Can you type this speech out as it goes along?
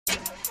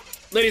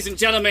Ladies and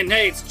gentlemen,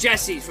 hey, it's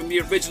Jesse from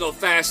the original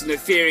Fast and the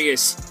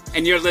Furious,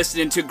 and you're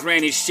listening to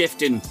Granny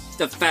Shifting,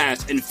 the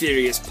Fast and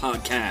Furious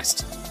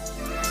podcast.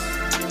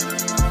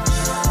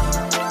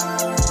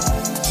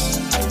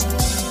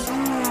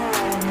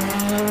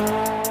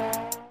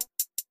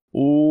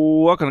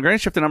 Welcome to Granny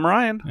Shifting. I'm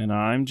Ryan. And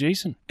I'm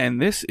Jason.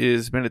 And this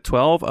is minute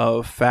 12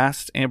 of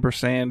Fast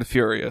 &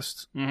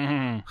 Furious.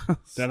 Mm-hmm.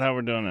 Is that how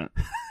we're doing it?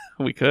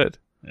 We could.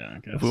 Yeah, I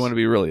guess. If we want to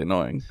be really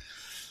annoying.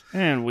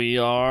 And we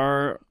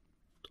are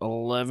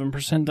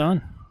 11%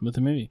 done with the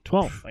movie.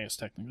 12, I guess,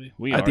 technically.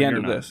 We At are. the end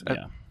You're of not. this.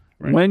 Yeah.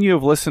 Right. When you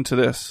have listened to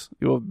this,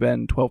 you will have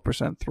been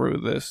 12% through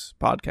this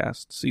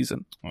podcast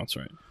season. That's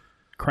right.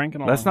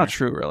 Cranking on. That's not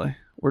true, really.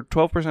 We're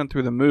 12%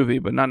 through the movie,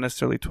 but not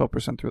necessarily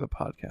 12% through the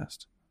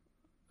podcast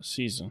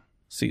Season.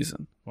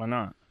 Why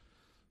not?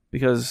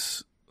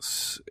 Because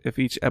if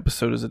each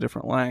episode is a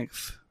different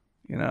length,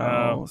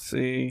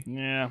 see.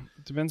 Yeah.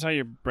 It depends how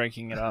you're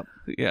breaking it up.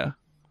 Yeah.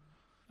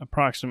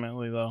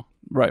 Approximately, though.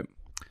 Right.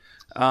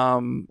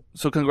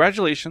 So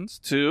congratulations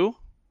to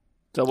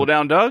Double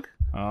Down Doug.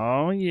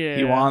 Oh, yeah.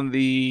 He won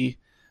the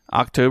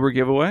October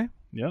giveaway.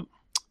 Yep.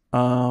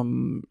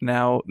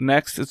 Now,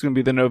 next is going to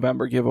be the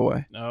November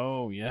giveaway.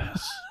 Oh,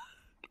 yes.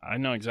 I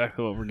know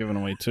exactly what we're giving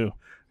away, too.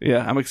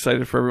 Yeah, I'm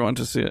excited for everyone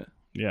to see it.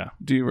 Yeah.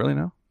 Do you really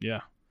know?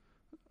 Yeah.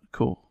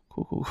 Cool.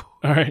 All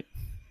right.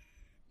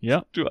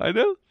 Yep. Do I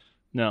know?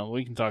 No,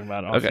 we can talk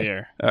about it off the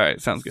air. All right,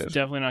 sounds good. It's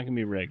definitely not going to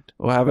be rigged.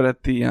 We'll have it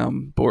at the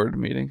board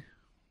meeting.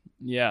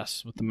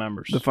 Yes, with the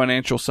members. The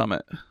financial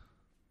summit.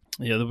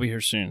 Yeah, they'll be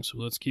here soon, so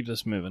let's keep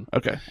this moving.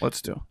 Okay,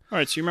 let's do. All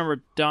right, so you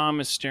remember Dom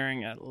is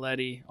staring at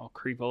Letty all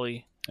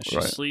creepily as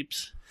she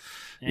sleeps.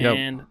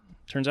 And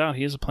turns out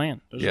he has a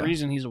plan. There's a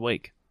reason he's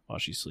awake while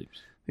she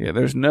sleeps. Yeah,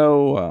 there's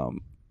no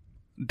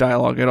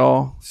dialogue at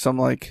all.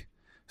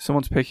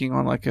 Someone's picking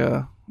on like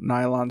a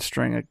nylon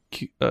string,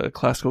 a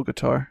classical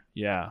guitar.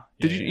 Yeah.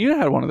 You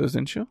had one of those,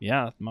 didn't you?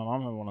 Yeah, my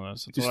mom had one of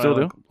those. That's you what still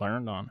I do?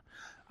 Learned on.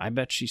 I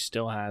bet she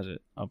still has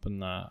it up in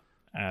the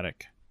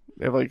attic.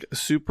 They have like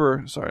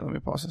let me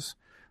pause this.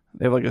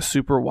 They have like a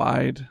super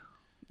wide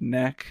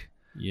neck.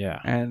 Yeah.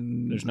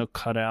 And there's no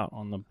cutout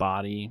on the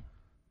body.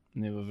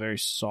 And they have a very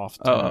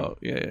soft tone. Oh,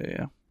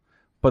 yeah.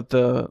 But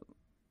the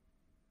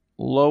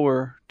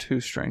lower two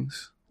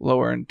strings,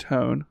 lower in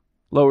tone,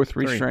 lower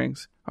three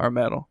strings are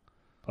metal.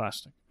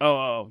 Plastic.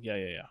 Oh,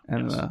 yeah.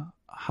 And the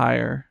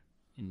higher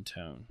in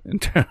tone.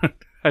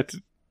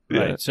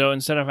 Right. So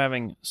instead of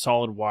having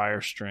solid wire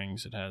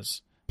strings, it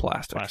has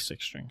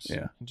plastic strings.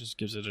 Yeah. It just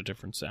gives it a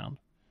different sound.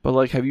 But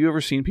like, have you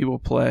ever seen people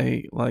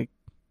play like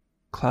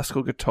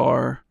classical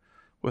guitar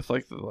with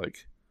where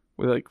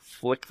they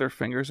flick their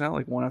fingers out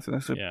like one after the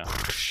next? Like, yeah.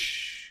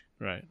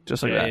 Right.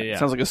 Just like that. Yeah. It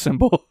sounds like a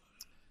cymbal.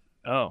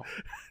 Oh.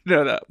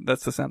 No,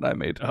 that's the sound I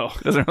made. Oh.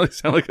 It doesn't really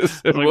sound like a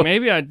cymbal. Like,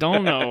 maybe I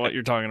don't know what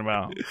you're talking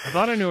about. I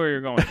thought I knew where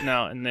you're going.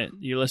 Now, and then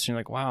you listen, you're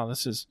like, wow,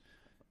 this is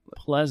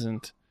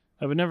pleasant.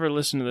 I would never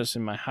listen to this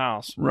in my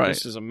house. Right.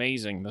 This is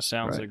amazing, the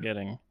sounds they're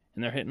getting.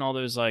 And they're hitting all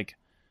those, like,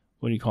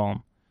 what do you call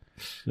them?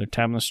 They're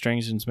tapping the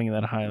strings and it's making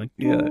that high. Like,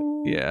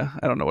 yeah.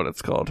 I don't know what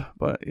it's called,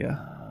 but yeah.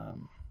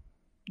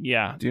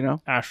 Yeah. Do you know?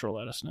 Asher will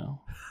let us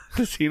know.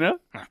 Does he know?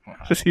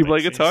 Does he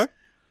play guitar?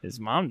 His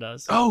mom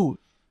does. Oh.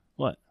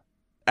 What?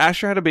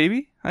 Asher had a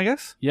baby, I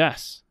guess?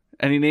 Yes.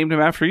 And he named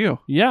him after you.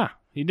 Yeah,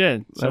 he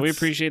did. So we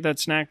appreciate that,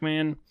 Snack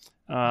Man.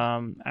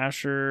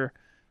 Asher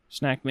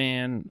Snack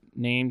Man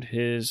named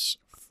his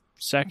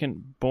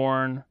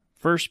firstborn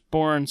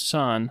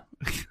son.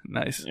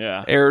 Nice.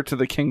 Yeah. Heir to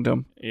the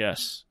kingdom.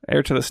 Yes.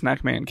 Heir to the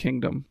Snack Man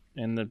kingdom.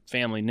 And the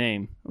family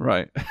name.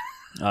 Right.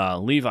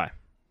 Levi,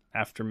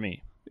 after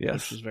me. Yes.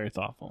 Which was very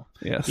thoughtful.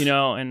 Yes.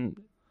 And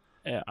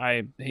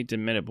I hate to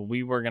admit it, but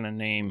we were going to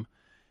name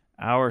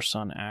our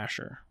son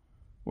Asher.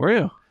 Were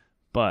you?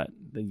 But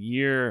the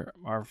year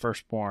our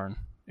firstborn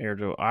heir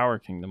to our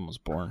kingdom was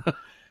born,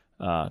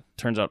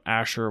 turns out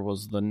Asher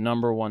was the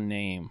number one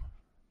name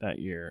that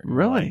year.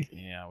 Really?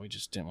 Yeah, we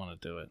just didn't want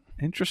to do it.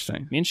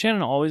 Interesting. Me and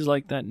Shannon always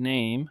liked that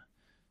name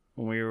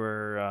when we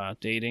were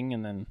dating,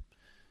 and then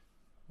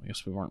I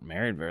guess we weren't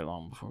married very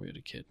long before we had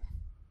a kid.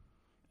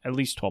 At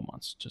least 12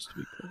 months, just to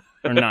be clear.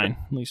 Or 9,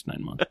 at least 9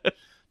 months.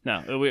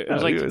 No, it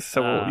was like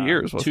several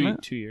years, wasn't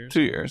it? 2 years.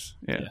 2 years,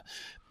 yeah.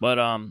 But,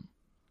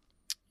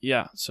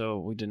 yeah, so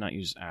we did not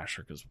use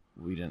Asher because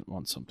we didn't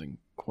want something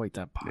quite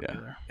that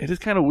popular. Yeah. It is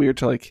kind of weird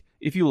to, like,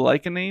 if you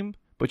like a name,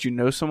 but you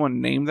know someone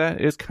named that,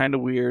 it's kind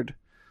of weird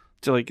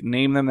to, like,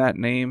 name them that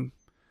name,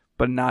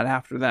 but not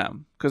after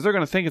them. Because they're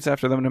going to think it's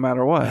after them no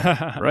matter what,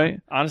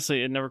 right?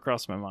 Honestly, it never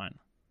crossed my mind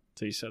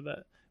until you said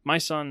that. My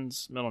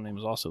son's middle name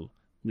is also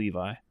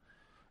Levi.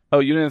 Oh,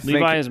 you didn't think...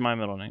 Levi is my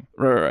middle name.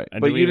 Right.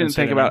 But you didn't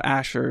think about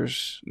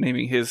Asher's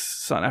naming his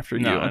son after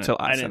you until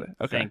I said it.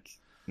 Okay.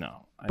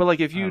 No. But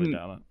like if you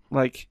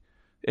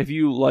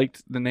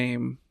liked the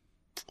name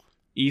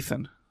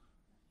Ethan,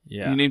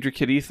 you named your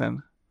kid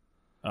Ethan.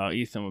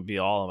 Ethan would be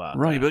all about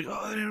right. That. You'd be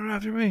like, they named him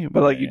after me.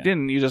 But like you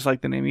didn't. You just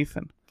liked the name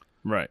Ethan.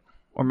 Right.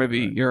 Or maybe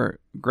your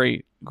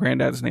great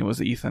granddad's name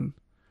was Ethan,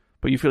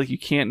 but you feel like you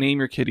can't name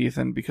your kid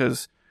Ethan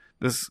because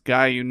this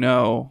guy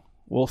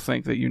will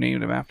think that you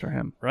named him after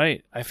him.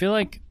 Right. I feel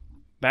like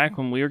back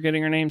when we were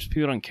getting our names,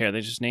 people don't care.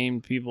 They just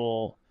named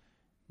people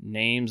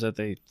names that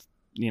they,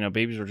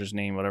 babies were just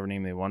named whatever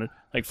name they wanted.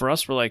 Like for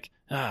us, we're like,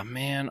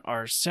 man,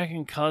 our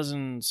second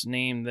cousin's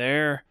named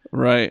their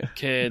Right.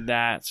 kid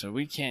that, so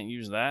we can't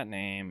use that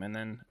name. And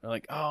then they're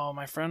like, oh,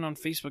 my friend on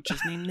Facebook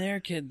just named their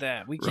kid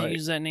that. We can't Right.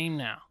 use that name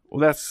now.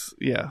 Well,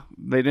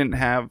 they didn't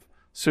have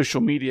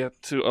social media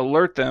to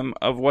alert them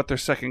of what their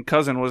second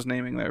cousin was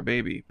naming their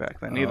baby back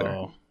then either.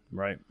 Oh,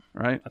 right.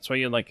 Right? That's why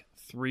you had like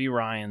 3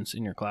 Ryans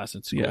in your class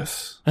at school.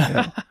 Yes.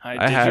 Yeah.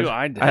 I did.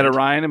 I had a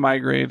Ryan in my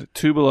grade,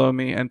 2 below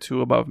me, and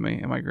 2 above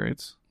me in my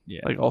grades.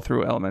 Yeah. Like all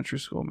through elementary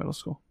school, middle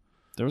school.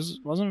 There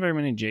wasn't very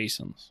many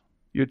Jasons.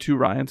 You had 2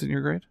 Ryans in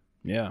your grade?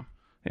 Yeah.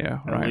 Yeah.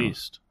 At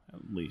least.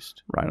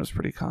 Ryan was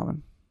pretty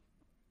common.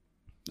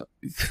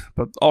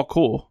 But all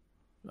cool.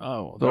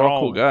 Oh, They're all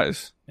cool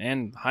guys.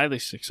 and highly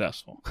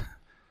successful.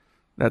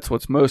 That's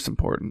what's most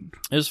important.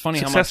 It was funny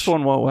Successful how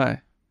much in what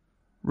way?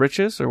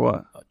 Riches or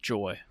what?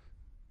 joy.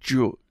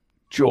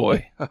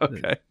 Joy.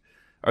 Okay.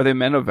 Are they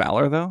men of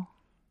valor though?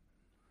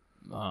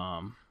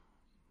 I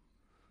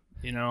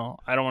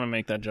don't want to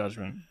make that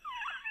judgment.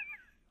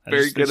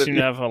 Very They good of seem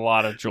you. to have a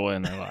lot of joy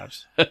in their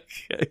lives.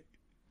 Okay.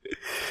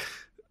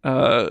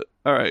 All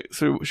right.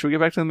 So should we get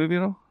back to the movie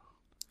at all?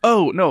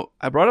 Oh no,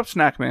 I brought up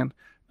Snackman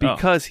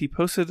because he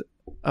posted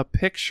a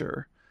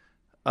picture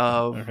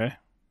of Okay.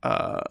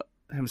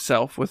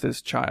 himself with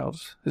his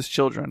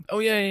children, Oh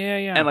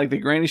yeah. and like the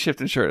Granny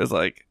Shifting shirt is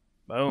like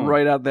Boom.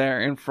 right out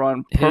there in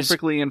front, His-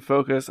 perfectly in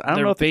focus. I don't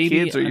Their know if the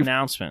baby kids are.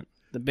 announcement.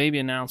 The baby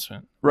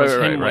announcement Right, was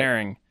right, him right.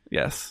 wearing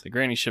Yes. the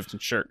Granny Shifting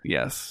shirt.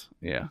 Yes.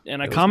 Yeah.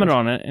 And I It was commented good.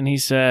 on it, and he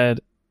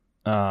said,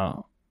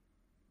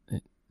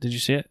 "Did you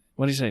see it?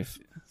 What did he say?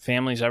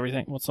 Family's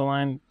everything." What's the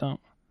line?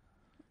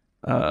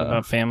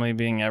 About family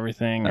being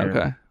everything. Or,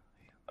 Okay.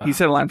 He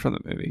said a line from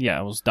the movie.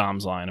 Yeah, it was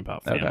Dom's line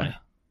about family. Okay.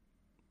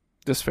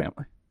 Just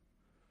family.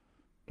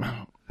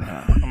 I'm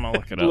gonna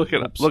look it up. Look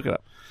it up. Oops. Look it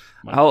up.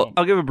 My I'll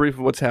phone. give a brief of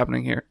what's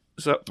happening here.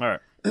 So All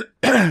right.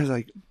 as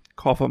I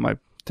cough up my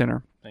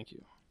dinner. Thank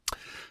you.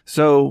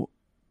 So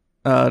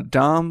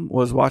Dom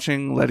was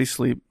watching Letty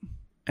sleep,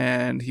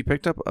 and he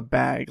picked up a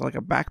bag, like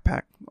a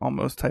backpack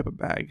almost type of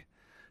bag,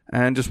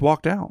 and just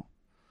walked out.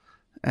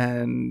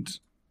 And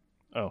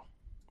Oh,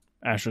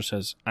 Asher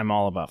says, "I'm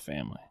all about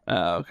family."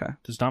 okay,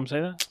 Does Dom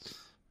say that?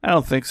 I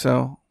don't think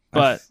so.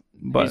 But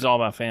but he's all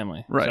about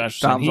family. right, So Asher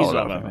said Dom's he's all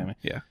about family.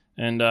 Yeah,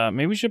 And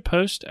maybe we should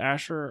post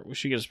Asher. We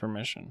should get his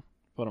permission.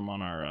 Put him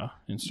on our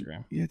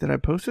Instagram. yeah. Did I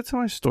post it to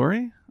my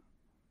story?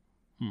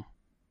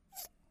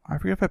 I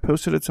forget if I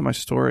posted it to my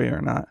story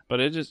or not. But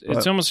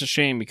it's almost a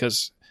shame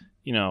because,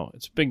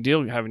 it's a big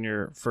deal having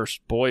your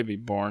first boy be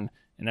born,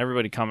 and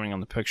everybody commenting on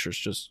the picture is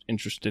just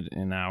interested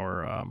in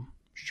our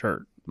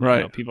shirt.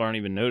 Right. People aren't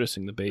even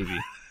noticing the baby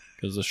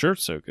because the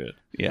shirt's so good.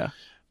 Yeah,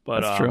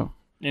 But that's true.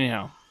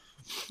 Anyhow,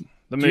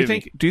 the Do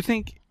movie. you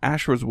think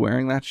Asher was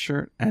wearing that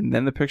shirt and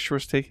then the picture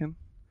was taken,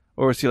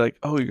 or was he like,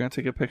 "Oh, you're gonna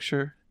take a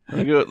picture?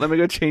 Let me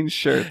go change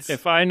shirts."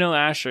 If I know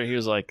Asher, he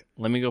was like,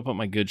 "Let me go put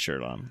my good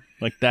shirt on."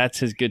 Like that's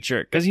his good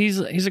shirt because he's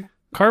a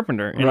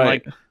carpenter, and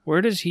Right. like,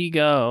 where does he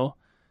go?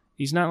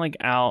 He's not like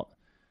out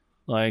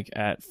like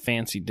at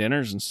fancy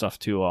dinners and stuff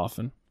too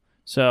often.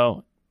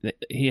 So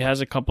he has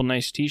a couple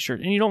nice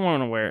T-shirts, and you don't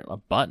want to wear a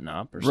button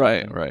up or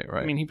something. Right.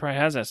 I mean, he probably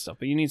has that stuff,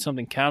 but you need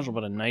something casual,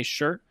 but a nice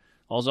shirt.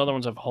 All those other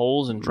ones have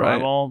holes and Right.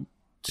 drywall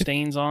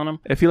stains on them.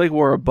 If he like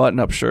wore a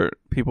button-up shirt,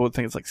 people would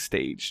think it's like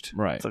staged.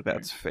 Right. It's like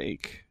that's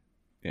fake.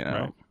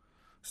 Right.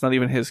 It's not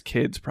even his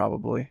kids,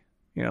 probably.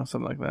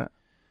 Something like that.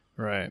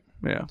 Right.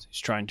 Yeah. He's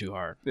trying too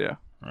hard. Yeah.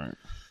 Right.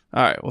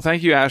 All right. Well,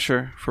 thank you,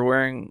 Asher, for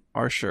wearing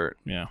our shirt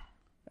Yeah.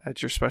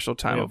 at your special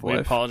time of We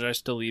life.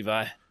 apologize to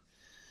Levi.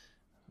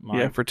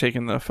 Yeah, for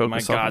taking the my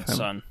focus off of him.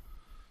 godson.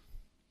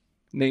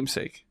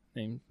 Namesake.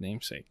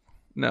 Namesake.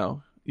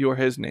 No, you're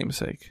his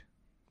namesake.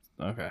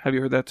 Okay. Have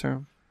you heard that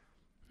term?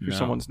 You're No.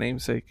 someone's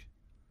namesake.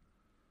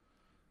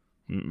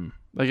 Mm-mm.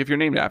 Like if you're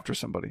named after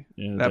somebody,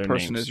 Yeah, that their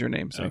person names. is your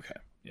namesake. Okay.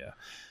 Yeah.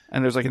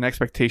 And there's like an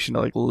expectation to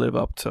like live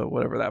up to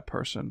whatever that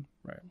person.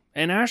 Right.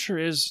 And Asher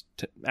is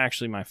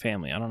actually my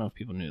family. I don't know if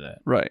people knew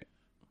that. Right.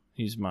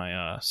 He's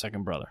my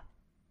second brother.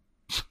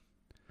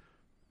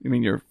 You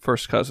mean your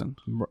first cousin?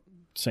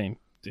 Same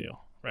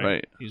deal.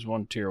 Right. He's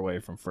one tier away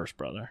from first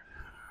brother.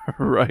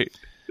 Right.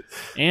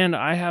 And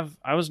I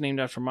was named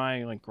after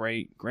my like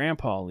great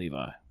grandpa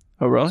Levi.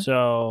 Oh, really?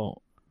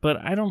 So, but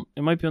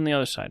it might be on the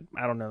other side.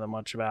 I don't know that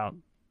much about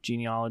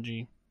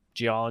geology.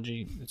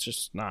 It's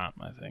just not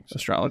my thing. So.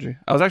 Astrology.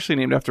 I was actually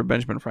named after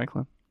Benjamin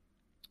Franklin.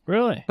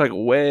 Really? Like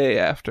way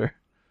after.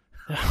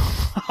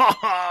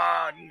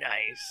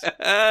 Nice.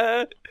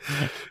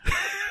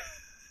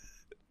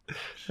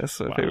 That's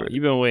my Wow, favorite.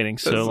 you've been waiting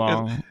so That's-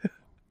 long.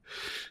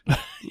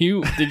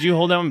 Did you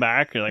hold them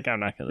back? You're like, I'm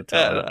not going to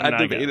tell. Yeah, I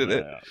debated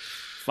it.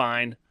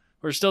 Fine.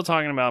 We're still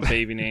talking about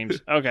baby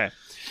names. Okay.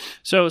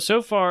 So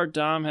far,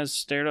 Dom has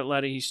stared at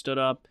Letty. He stood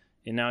up,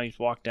 and now he's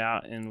walked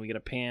out, and we get a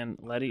pan.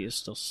 Letty is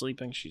still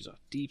sleeping. She's a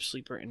deep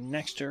sleeper, and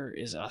next to her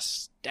is a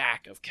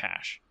stack of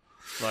cash.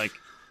 Like,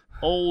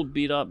 old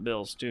beat up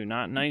bills too,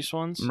 not nice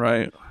ones.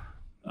 Right.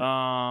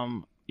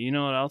 You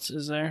know what else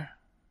is there?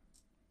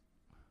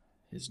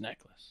 His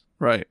necklace.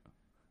 Right.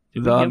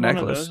 Did The we give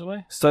necklace. one of those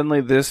away?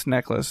 Suddenly, this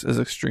necklace is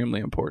extremely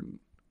important,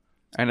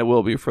 and it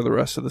will be for the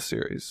rest of the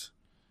series.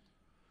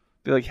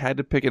 They had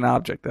to pick an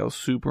object that was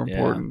super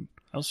important.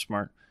 That was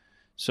smart.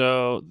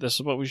 So this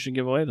is what we should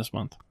give away this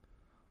month.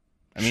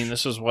 I mean,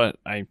 this is what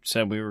I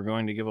said we were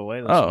going to give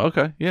away this month. Oh,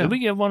 okay. Yeah. Did we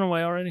give one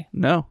away already?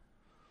 No.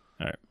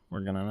 All right,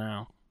 we're gonna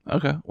now.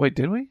 Okay. Wait,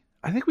 did we?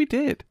 I think we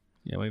did.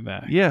 Yeah, way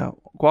back. Yeah.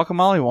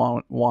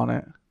 Guacamole won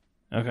it.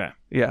 Okay.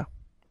 Yeah.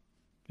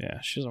 Yeah,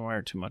 she doesn't wear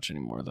it too much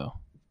anymore though.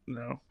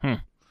 No.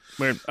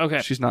 Weird.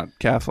 Okay. She's not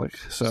Catholic,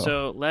 so.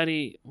 So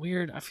Letty,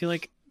 weird. I feel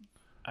like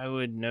I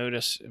would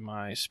notice if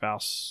my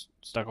spouse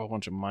stuck a whole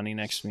bunch of money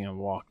next to me and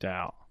walked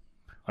out.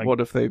 Like,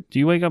 what if they? do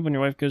you wake up when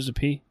your wife goes to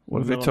pee?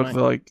 What if they took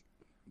the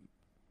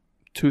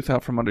tooth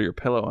out from under your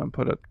pillow and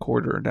put a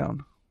quarter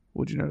down?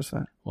 Would you notice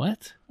that?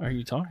 What are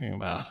you talking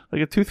about?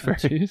 Like a tooth fairy.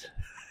 Tooth?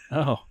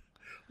 Oh.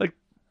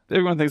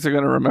 Everyone thinks they're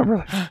gonna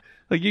remember.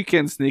 Like you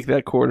can't sneak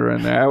that quarter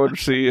in there. I would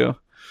see you.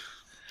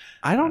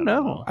 I don't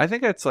know. I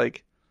think it's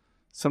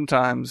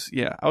sometimes.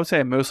 Yeah, I would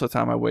say most of the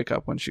time I wake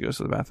up when she goes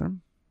to the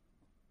bathroom.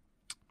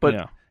 But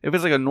yeah. if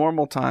it's a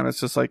normal time, it's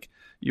just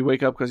you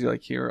wake up because you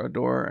hear a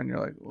door and you're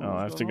like, oh,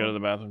 I have to go to the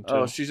bathroom too.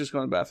 Oh, she's just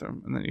going to the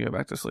bathroom, and then you go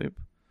back to sleep.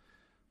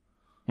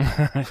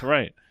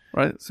 Right.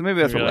 Right. So maybe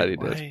that's what Letty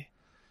did. Why?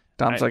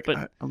 Dom's I'm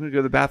going to go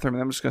to the bathroom,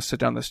 and I'm just going to sit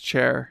down in this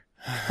chair,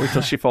 wait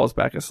till she falls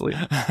back asleep.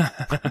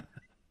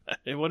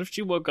 What if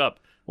she woke up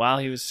while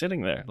he was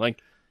sitting there?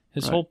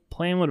 His whole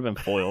plan would have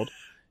been foiled.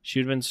 She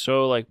would have been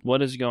so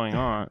what is going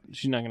on?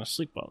 She's not going to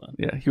sleep well then.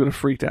 Yeah, he would have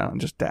freaked out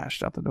and just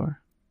dashed out the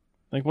door.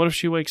 What if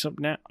she wakes up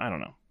now? I don't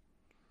know.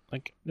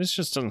 This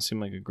just doesn't seem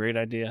like a great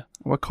idea.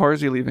 What car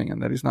is he leaving in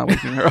that he's not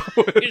waking her up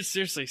with? He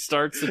seriously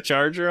starts the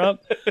charger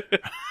up?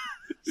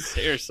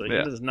 Seriously, He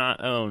does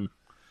not own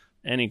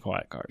any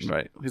quiet cars.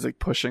 Right. He's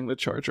pushing the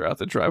charger out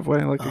the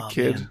driveway like a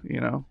kid,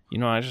 man. You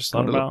know what I just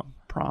thought Going to about?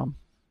 the prom.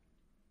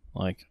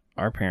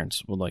 Our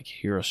parents would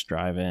hear us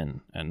drive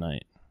in at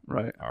night.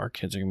 Right. Our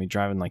kids are going to be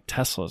driving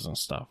Teslas and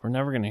stuff. We're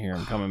never going to hear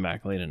them coming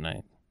back late at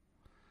night.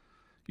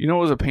 You know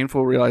what was a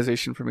painful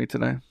realization for me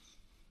today?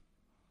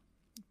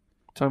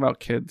 Talking about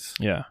kids.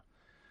 Yeah.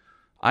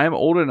 I am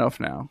old enough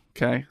now,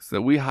 okay, so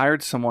that we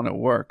hired someone at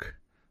work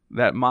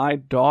that my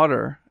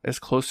daughter is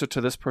closer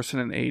to this person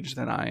in age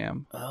than I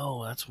am.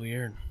 Oh, that's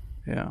weird.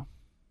 Yeah.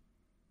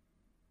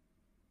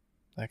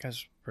 That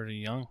guy's pretty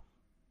young.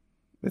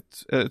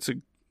 It's a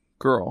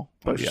girl.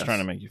 I'm but just trying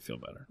to make you feel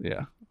better.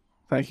 Yeah.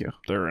 Thank you.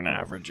 They're an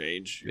average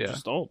age. You're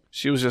just old.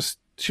 She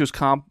was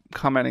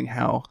commenting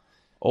how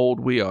old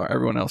we are,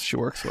 everyone else she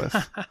works with.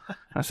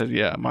 I said,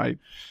 yeah, my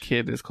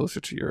kid is closer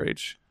to your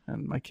age,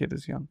 and my kid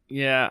is young.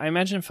 Yeah, I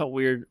imagine it felt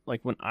weird,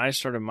 when I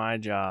started my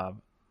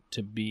job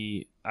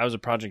I was a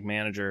project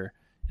manager,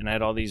 and I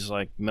had all these,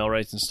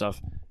 millwrights and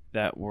stuff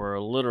that were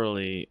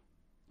literally,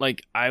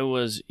 I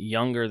was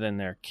younger than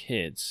their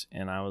kids,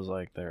 and I was,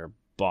 their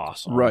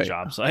boss on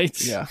job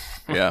sites. Yeah,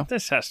 yeah.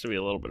 This has to be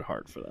a little bit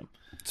hard for them.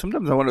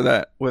 Sometimes I wonder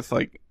that with,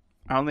 I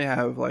only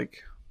have,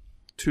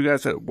 two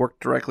guys that work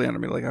directly under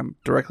me. I'm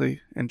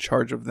directly in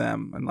charge of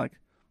them, and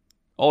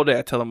all day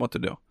I tell them what to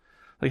do.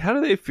 How do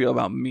they feel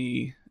about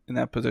me in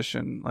that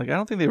position? I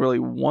don't think they really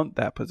want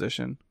that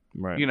position.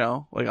 Right. You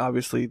know,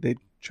 obviously they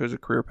chose a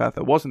career path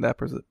that wasn't that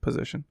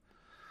position.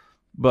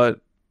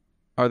 But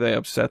are they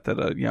upset that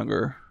a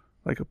younger,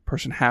 a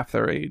person half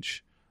their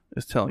age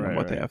is telling them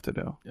what they have to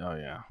do? Oh,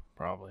 yeah,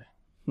 probably.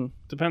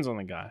 Depends on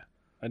the guy.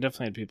 I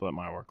definitely had people at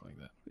my work like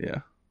that.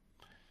 Yeah.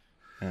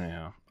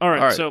 Anyhow. All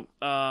right. So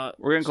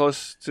we're getting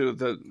close to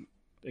the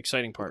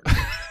exciting part.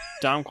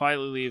 Dom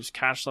quietly leaves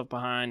cash left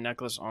behind,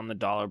 necklace on the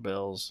dollar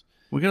bills.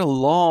 We get a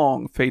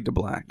long fade to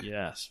black.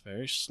 Yes,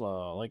 very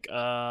slow.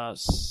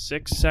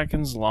 6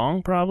 seconds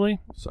long,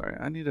 probably. Sorry,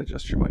 I need to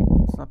adjust your mic.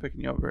 It's not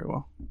picking you up very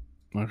well.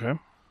 Okay.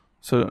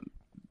 So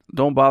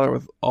don't bother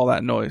with all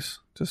that noise.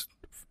 Just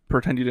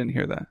pretend you didn't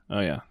hear that. Oh,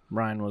 yeah.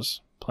 Ryan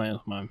was playing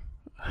with my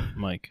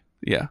mic.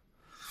 Yeah.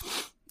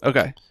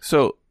 Okay.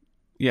 So,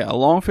 yeah, a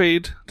long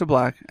fade to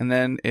black, and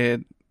then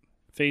it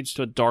fades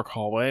to a dark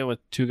hallway with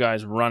two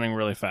guys running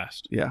really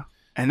fast. Yeah.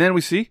 And then we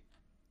see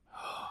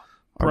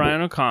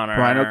Brian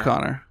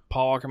O'Connor.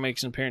 Paul Walker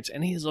makes an appearance,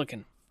 and he's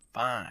looking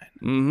fine.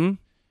 Mm-hmm.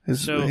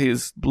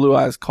 His blue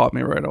eyes caught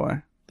me right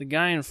away. The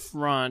guy in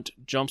front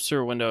jumps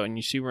through a window, and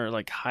you see we're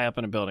high up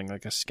in a building,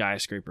 like a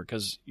skyscraper,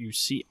 because you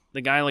see the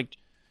guy,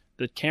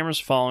 the camera's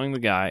following the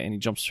guy, and he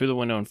jumps through the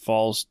window and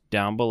falls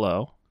down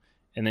below.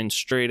 And then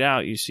straight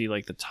out, you see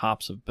the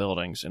tops of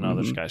buildings and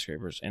other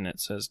skyscrapers, and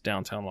it says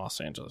downtown Los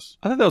Angeles.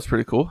 I thought that was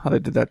pretty cool how they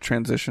did that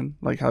transition,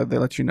 how they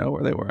let you know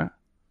where they were at.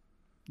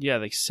 Yeah,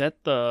 they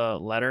set the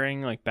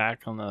lettering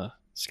back on the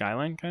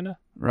skyline, kind of.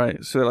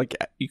 Right, so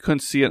you couldn't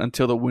see it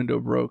until the window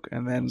broke,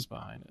 and then it was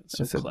behind it.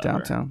 So it said clever.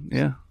 downtown.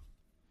 Yeah.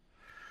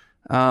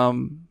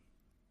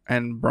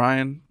 And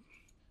Brian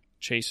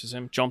chases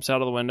him, jumps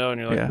out of the window,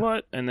 and you're like,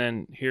 what? And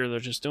then here they're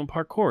just doing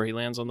parkour. He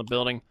lands on the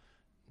building.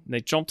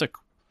 They jumped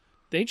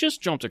They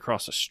just jumped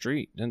across the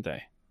street, didn't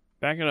they?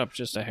 Back it up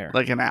just a hair.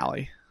 Like an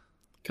alley.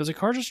 Because a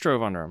car just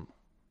drove under him.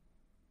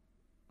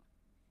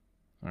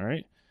 All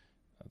right.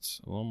 That's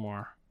a little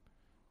more.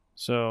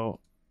 So.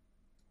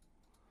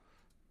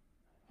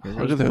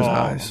 Look at those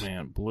eyes. Oh,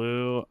 man.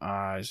 Blue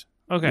eyes.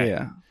 Okay.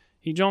 Yeah.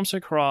 He jumps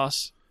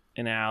across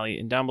an alley,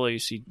 and down below you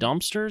see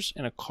dumpsters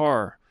and a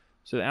car.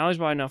 So the alley's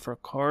wide enough for a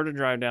car to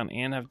drive down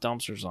and have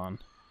dumpsters on.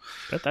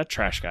 Bet that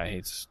trash guy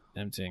hates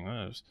emptying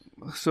those.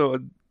 So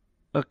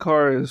a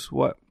car is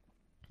what?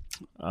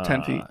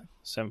 10 feet?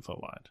 7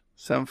 foot wide.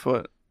 7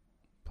 foot.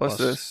 Plus Plus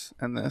this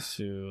and this.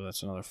 2,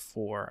 that's another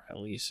 4 at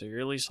least. So you're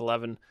at least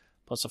 11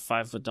 plus a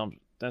 5 foot dump.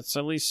 That's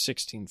at least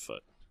 16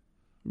 foot.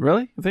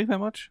 Really? You think that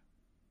much?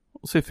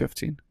 We'll say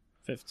 15.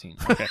 15.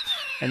 Okay.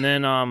 And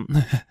then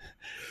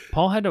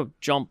Paul had to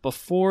jump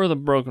before the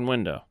broken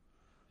window.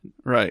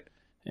 Right.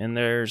 And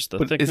there's the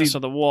But thickness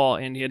of the wall,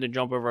 and he had to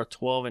jump over a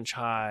 12-inch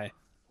high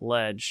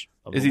ledge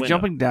of Is the he window.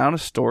 jumping down a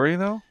story,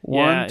 though?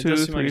 Yeah, 1, it 2,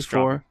 does seem like 3, he's 4.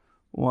 dropping.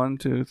 1,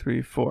 2,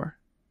 3, 4.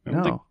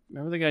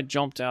 Remember the guy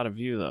jumped out of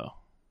view, though.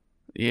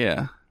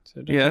 Yeah.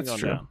 So Yeah, that's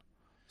true. down.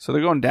 So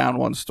they're going down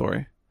 1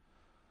 story.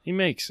 He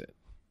makes it.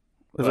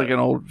 It's like an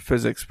old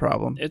physics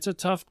problem.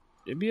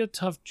 It'd be a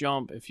tough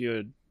jump if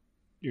you're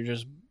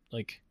just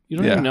like, you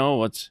don't Yeah. even know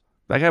what's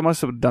That guy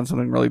must have done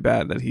something really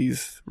bad that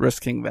he's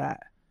risking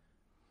that.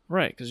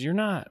 right. Because you're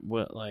not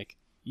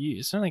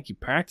it's not like you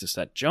practiced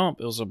that jump.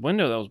 It was a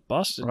window that was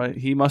busted. Right?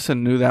 He must have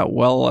knew that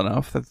well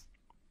enough that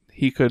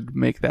he could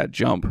make that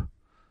jump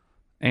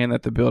and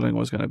that the building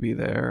was going to be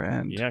there.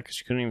 And Yeah, because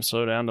you couldn't even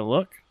slow down to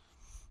look.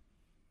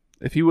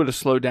 if he would have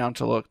slowed down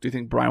to look, do you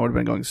think Brian would have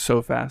been going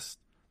so fast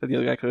that the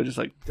other guy could have just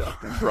like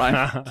ducked and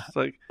Brian just,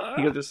 like he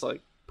could have just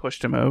like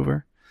pushed him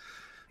over?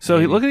 So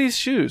Maybe. look at these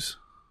shoes.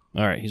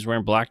 All right, he's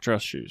wearing black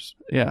dress shoes.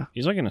 Yeah.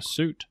 He's like in a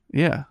suit.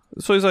 Yeah.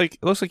 So he's like,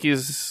 it looks like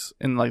he's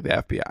in like the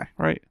FBI,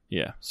 right?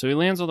 Yeah. So he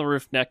lands on the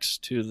roof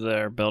next to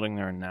their building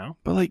they're in now.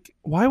 But like,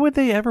 why would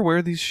they ever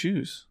wear these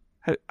shoes?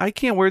 I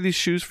can't wear these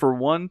shoes for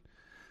 1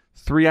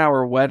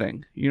 3-hour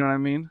wedding. You know what I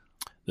mean?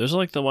 Those are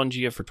like the ones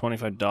you get for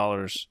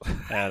 $25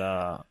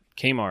 at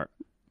Kmart.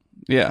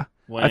 Yeah.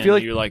 When I feel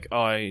like you're like, oh,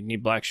 I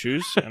need black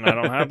shoes, and I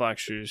don't have black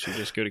shoes. You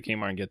just go to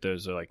Kmart and get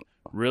those. They're like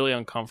really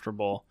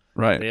uncomfortable.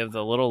 right. They have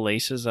the little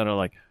laces that are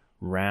like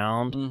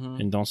round Mhm.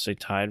 and don't stay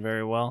tied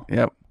very well.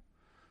 Yep.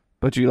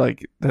 But you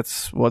like,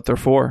 that's what they're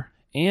for.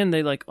 And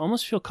they like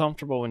almost feel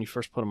comfortable when you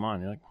first put them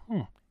on. You're like,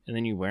 and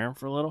then you wear them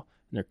for a little,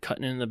 and they're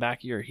cutting in the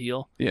back of your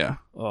heel. Yeah.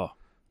 Oh,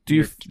 Do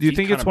you Your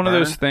think feet it's kinda one of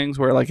those burn? things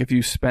where like if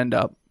you spend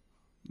up,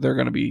 they're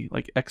going to be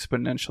like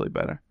exponentially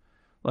better?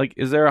 Like,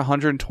 is there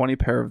 $120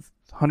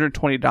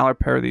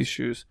 pair of these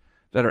shoes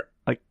that are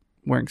like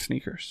wearing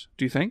sneakers?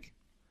 Do you think?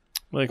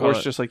 what do they Or call it's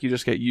it? just like you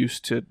just get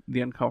used to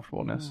the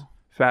uncomfortableness.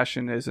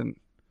 Fashion isn't,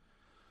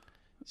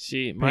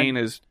 See, pain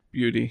is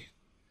beauty.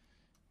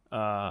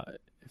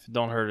 if it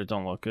don't hurt, it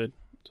don't look good.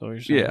 So you're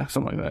saying? Yeah,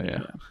 something like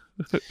that.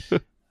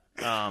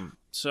 Yeah.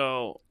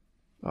 So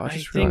Oh, I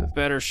just think realized-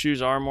 better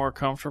shoes are more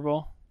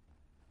comfortable.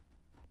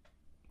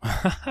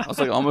 I was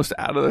like almost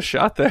out of the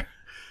shot there.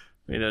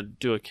 We had to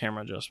do a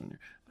camera adjustment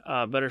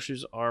here. Better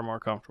shoes are more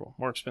comfortable,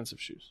 more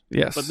expensive shoes.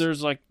 Yes. But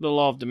there's like the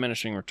law of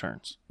diminishing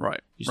returns. right.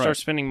 You start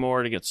spending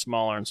more to get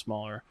smaller and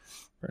smaller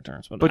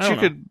returns. But I you don't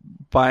know. could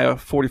buy a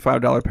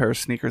 $45 pair of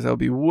sneakers that would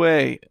be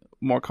way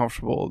more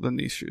comfortable than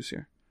these shoes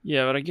here.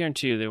 Yeah, but I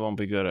guarantee you they won't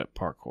be good at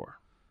parkour.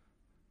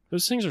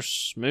 Those things are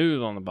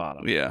smooth on the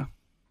bottom. Yeah.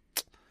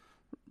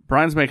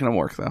 Brian's making them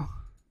work though.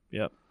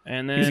 Yep.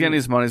 And then He's getting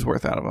his money's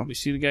worth out of them. we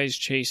see the guys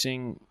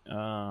chasing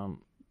a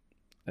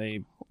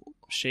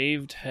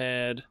shaved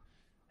head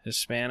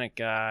Hispanic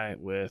guy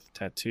with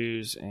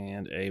tattoos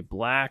and a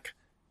black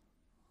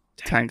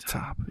Tank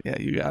top. Yeah,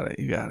 you got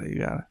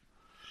it.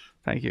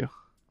 Thank you.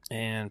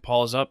 And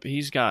Paul is up.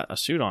 He's got a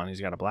suit on.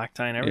 He's got a black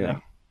tie and everything.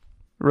 Yeah.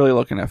 Really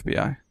looking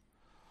FBI.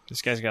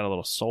 This guy's got a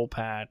little soul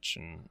patch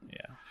and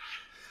yeah.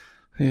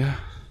 Yeah.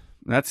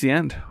 That's the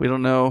end. We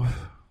don't know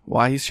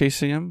why he's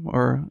chasing him,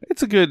 or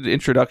it's a good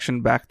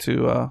introduction back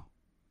to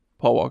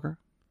Paul Walker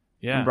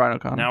Yeah. and Brian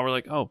O'Connor. Now we're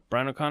like, oh,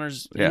 Brian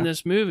O'Connor's Yeah. in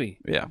this movie.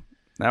 Yeah.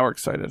 Now we're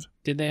excited.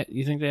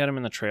 You think they had him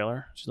in the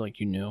trailer? So like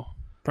you knew?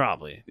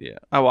 Probably. Yeah.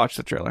 I watched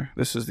the trailer.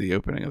 This is the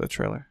opening of the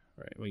trailer.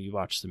 Right. Well, you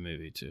watched the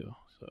movie too.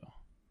 So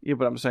Yeah,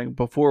 but I'm saying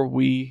before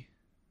we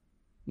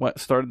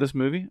started this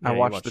movie, Yeah, I you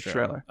watched the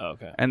trailer. Oh,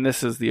 okay. And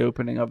this is the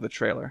opening of the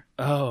trailer.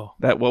 Oh.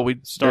 We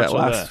Starts that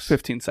with last this.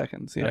 15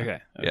 seconds. Yeah. Okay.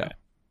 Yeah.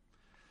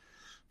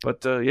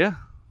 But yeah.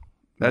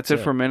 That's it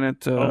it. for a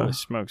minute. Holy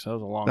smokes, that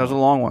was a long That was a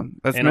one. long one.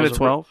 That's And it minute was a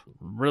 12.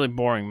 Really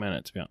boring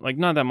minute, to be honest. Like,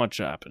 not that much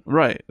happened.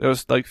 Right. It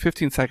was like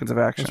 15 seconds of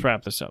action. Let's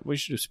wrap this up. We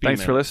should do speed Thanks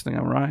minute. for listening.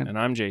 I'm Ryan. And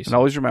I'm Jason. And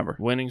always remember,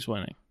 Winning's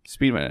winning.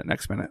 speed minute,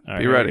 next minute. All right,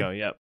 Be here we ready. go.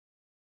 Yep.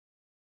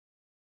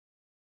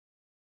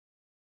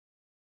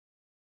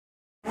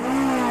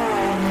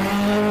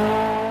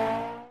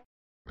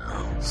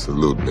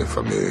 Salute me,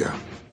 familia.